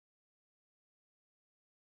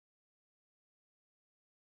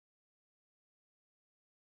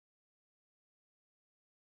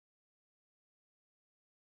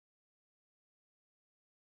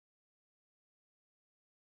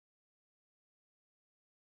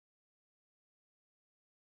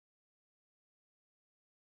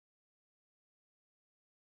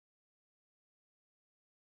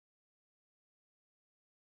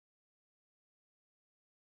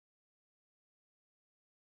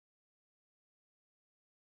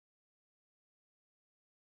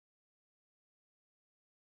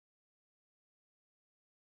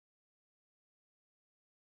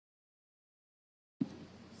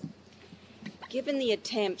Given the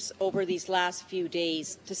attempts over these last few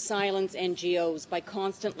days to silence NGOs by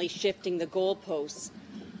constantly shifting the goalposts,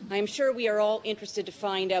 I am sure we are all interested to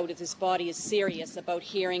find out if this body is serious about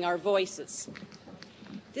hearing our voices.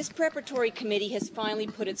 This preparatory committee has finally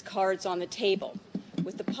put its cards on the table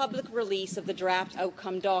with the public release of the draft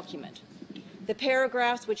outcome document. The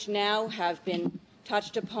paragraphs which now have been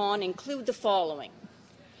touched upon include the following: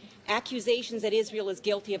 accusations that Israel is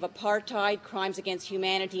guilty of apartheid, crimes against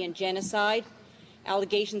humanity and genocide,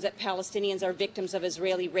 allegations that Palestinians are victims of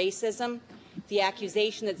Israeli racism, the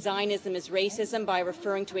accusation that Zionism is racism by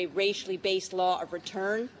referring to a racially based law of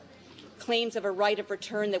return, claims of a right of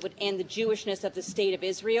return that would end the Jewishness of the State of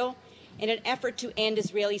Israel, and an effort to end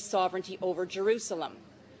Israeli sovereignty over Jerusalem.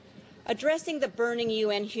 Addressing the burning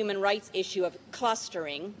UN human rights issue of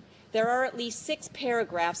clustering, there are at least 6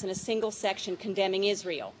 paragraphs in a single section condemning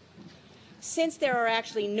Israel. Since there are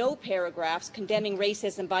actually no paragraphs condemning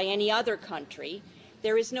racism by any other country,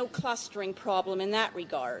 there is no clustering problem in that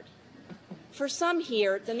regard. For some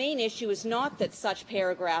here, the main issue is not that such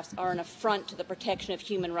paragraphs are an affront to the protection of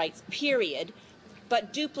human rights, period,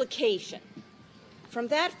 but duplication. From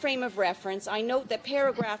that frame of reference, I note that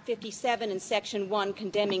paragraph 57 in section 1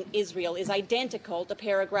 condemning Israel is identical to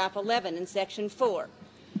paragraph 11 in section 4.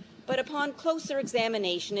 But upon closer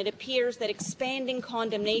examination, it appears that expanding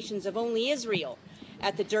condemnations of only Israel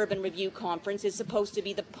at the Durban Review Conference is supposed to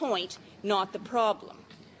be the point, not the problem.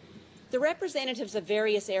 The representatives of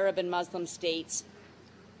various Arab and Muslim states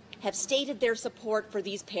have stated their support for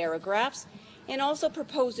these paragraphs and also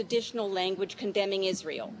proposed additional language condemning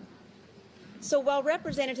Israel. So while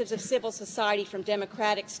representatives of civil society from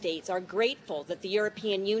democratic states are grateful that the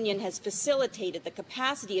European Union has facilitated the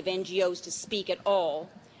capacity of NGOs to speak at all,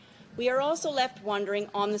 we are also left wondering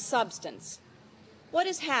on the substance. What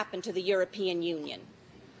has happened to the European Union?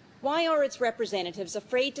 Why are its representatives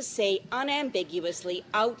afraid to say unambiguously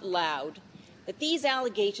out loud that these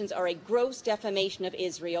allegations are a gross defamation of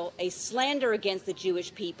Israel, a slander against the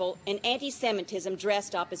Jewish people, and anti-Semitism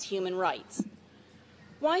dressed up as human rights?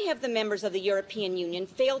 Why have the members of the European Union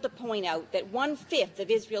failed to point out that 1/5 of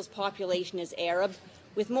Israel's population is Arab,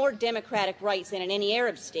 with more democratic rights than in any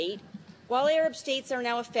Arab state, while Arab states are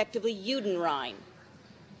now effectively Judenrein?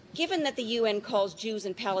 Given that the UN calls Jews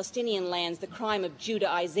in Palestinian lands the crime of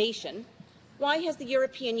Judaization, why has the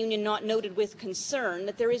European Union not noted with concern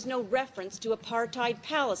that there is no reference to apartheid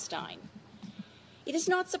Palestine? It is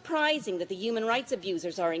not surprising that the human rights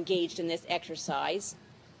abusers are engaged in this exercise.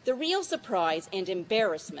 The real surprise and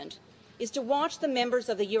embarrassment is to watch the members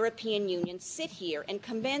of the European Union sit here and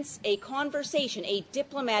commence a conversation, a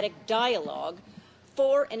diplomatic dialogue,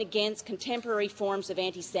 for and against contemporary forms of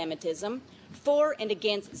anti-Semitism, for and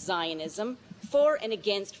against Zionism, for and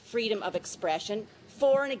against freedom of expression,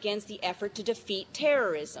 for and against the effort to defeat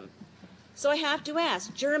terrorism. So I have to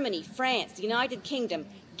ask, Germany, France, the United Kingdom,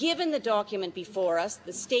 given the document before us,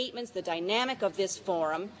 the statements, the dynamic of this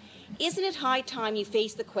forum, isn't it high time you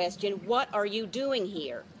face the question, what are you doing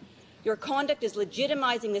here? Your conduct is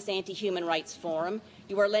legitimizing this anti-human rights forum.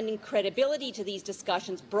 You are lending credibility to these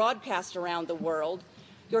discussions broadcast around the world.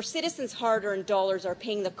 Your citizens' hard-earned dollars are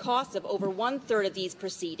paying the cost of over 1/3 of these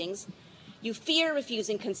proceedings. You fear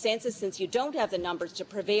refusing consensus since you don't have the numbers to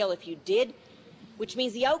prevail if you did, which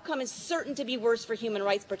means the outcome is certain to be worse for human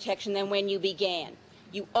rights protection than when you began.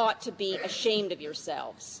 You ought to be ashamed of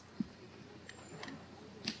yourselves.